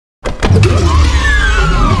Welcome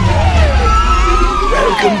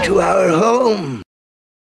to our home.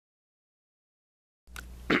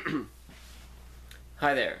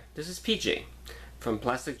 Hi there, this is PJ from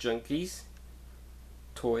Plasticjunky's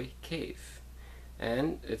Toy Cave,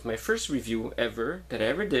 and it's my first review ever that I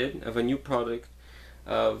ever did of a new product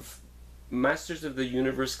of Masters of the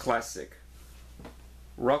Universe Classic,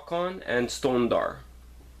 Rokkon and Stonedar.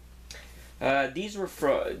 These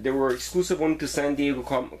were exclusive only to San Diego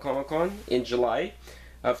Comic-Con in July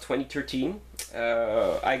of 2013.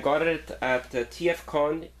 I got it at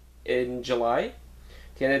TFCon in July.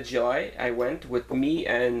 The end of July, I went with me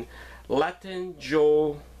and Latin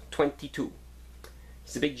Joe 22.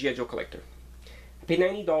 He's a big G.I. Joe collector. I paid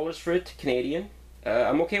 $90 for it, Canadian.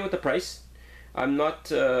 I'm okay with the price. I'm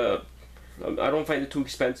not. I don't find it too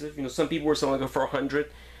expensive. You know, some people were selling it for $100.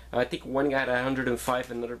 I think one guy had $105.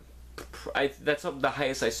 Another. That's the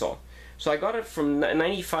highest I saw. So I got it from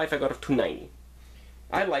 $95. I got it to $90.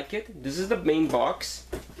 I like it. This is the main box.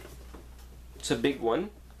 It's a big one.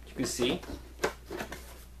 You can see.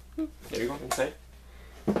 There you go, inside.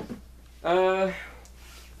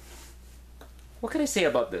 What can I say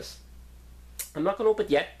about this? I'm not going to open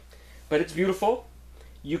it yet, but it's beautiful.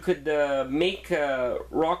 You could make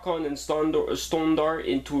Rokkon and Stonedar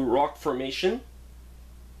into rock formation.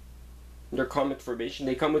 Their comet formation.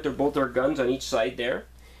 They come with both their guns on each side there.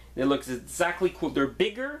 It looks exactly cool. They're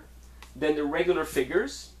bigger than the regular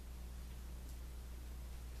figures.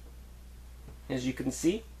 As you can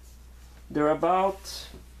see, they're about,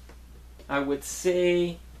 I would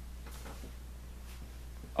say,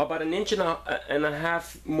 about an inch and a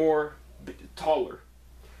half more taller.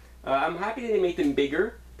 I'm happy that they made them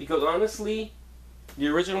bigger because honestly, the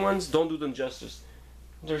original ones don't do them justice.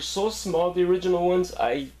 They're so small, the original ones,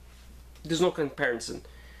 there's no comparison.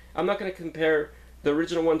 I'm not going to compare the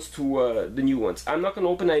original ones to the new ones. I'm not going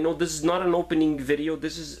to open it. I know this is not an opening video.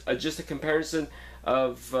 This is just a comparison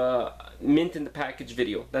of mint in the package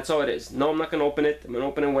video. That's all it is. No, I'm not going to open it. I'm going to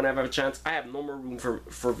open it when I have a chance. I have no more room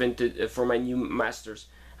for vintage for my new masters.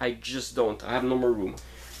 I just don't. I have no more room.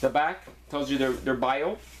 The back tells you their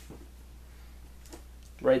bio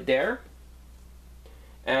right there.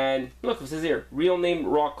 And look, it says here, real name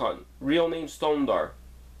Rokkon, real name Stonedar.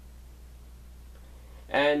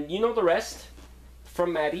 And you know the rest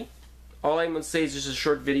from Matty. All I'm going to say is just a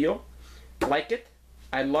short video. Like it.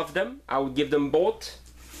 I love them. I would give them both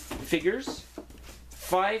figures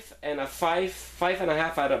 5 and a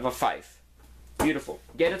 5.5 out of a 5. Beautiful.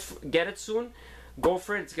 Get it soon. Go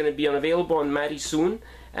for it. It's going to be available on Matty soon.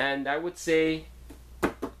 And I would say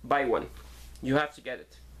buy one. You have to get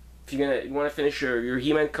it. If you want to finish your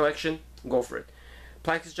He-Man collection, go for it.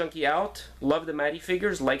 Plasticjunky out. Love the Matty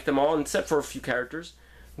figures. Like them all except for a few characters.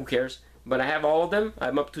 Who cares? But I have all of them.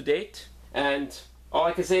 I'm up to date. And all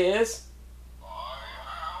I can say is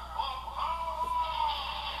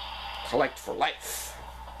collect for life.